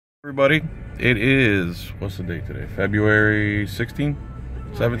Everybody, it is, what's the date today? February 16,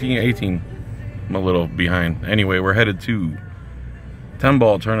 17, 18. I'm a little behind. Anyway, we're headed to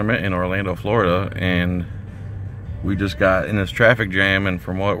 10-ball tournament in Orlando, Florida, and we just got in this traffic jam, and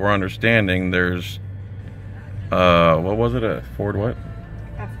from what we're understanding, there's what was it, a Ford what?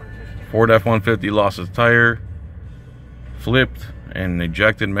 F-150. Ford F-150 lost its tire, flipped, and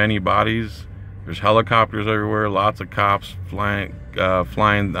ejected many bodies. There's helicopters everywhere, lots of cops flying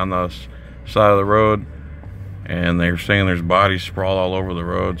on the side of the road, and they're saying there's bodies sprawled all over the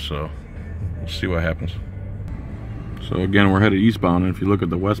road, so we'll see what happens. So again, we're headed eastbound, and if you look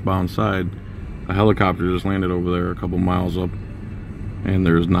at the westbound side, a helicopter just landed over there a couple miles up, and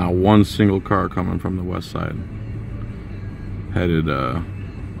there's not one single car coming from the west side headed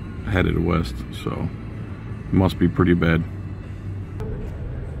west, so it must be pretty bad.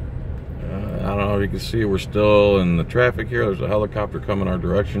 I don't know if you can see, we're still in the traffic here. There's a helicopter coming our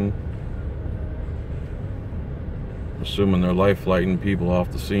direction. Assuming they're life flighting people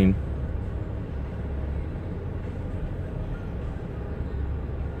off the scene.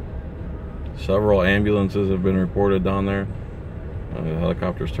 Several ambulances have been reported down there. The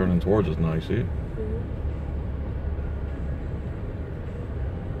helicopter's turning towards us now, you see it?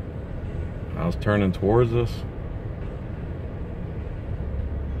 Now it's turning towards us.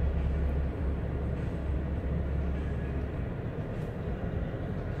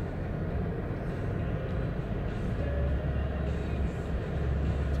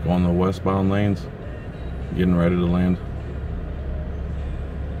 On the westbound lanes, getting ready to land.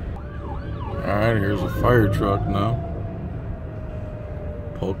 Alright, here's a fire truck now.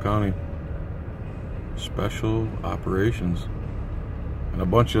 Polk County Special Operations. And a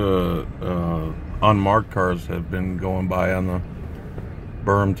bunch of unmarked cars have been going by on the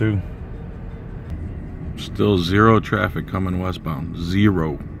berm too. Still zero traffic coming westbound.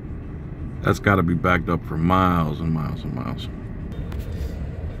 Zero. That's got to be backed up for miles and miles and miles.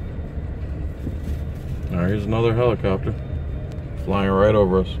 Alright, here's another helicopter flying right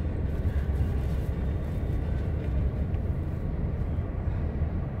over us.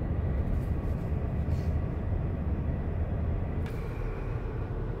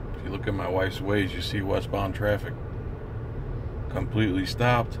 If you look at my wife's Waze, you see westbound traffic completely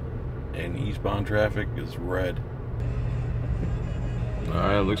stopped, and eastbound traffic is red.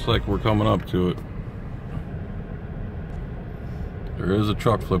 Alright, looks like we're coming up to it. There is a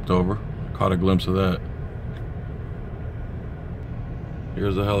truck flipped over. Caught a glimpse of that.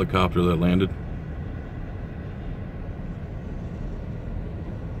 Here's a helicopter that landed.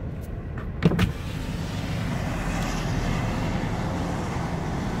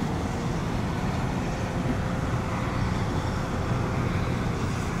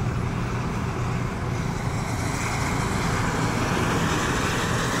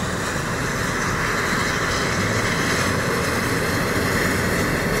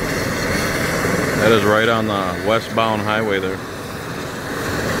 That is right on the westbound highway there.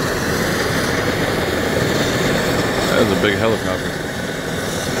 That is a big helicopter.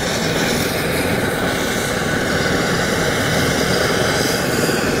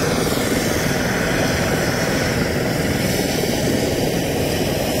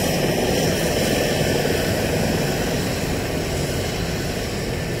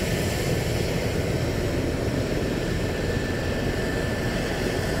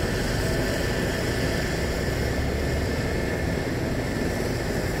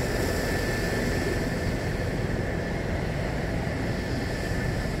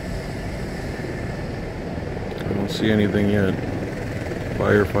 I don't see anything yet.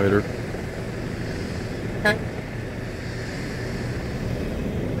 Firefighter.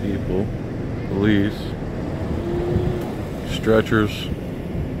 People. Police. Stretchers.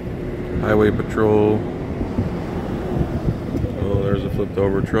 Highway patrol. Oh, there's a flipped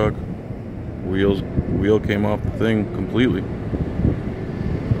over truck. Wheel came off the thing completely. I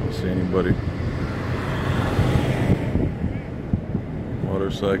don't see anybody.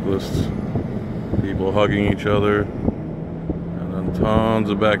 Motorcyclists. People hugging each other, and then tons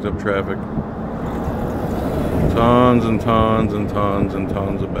of backed up traffic. Tons and tons and tons and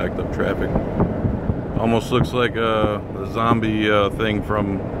tons of backed up traffic. Almost looks like the zombie thing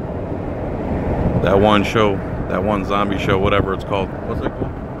from that one show, that one zombie show, whatever it's called. What's it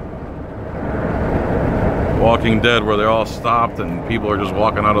called? Walking Dead, where they're all stopped and people are just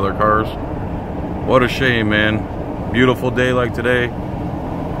walking out of their cars. What a shame, man. Beautiful day like today.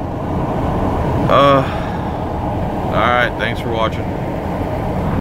 Alright, thanks for watching.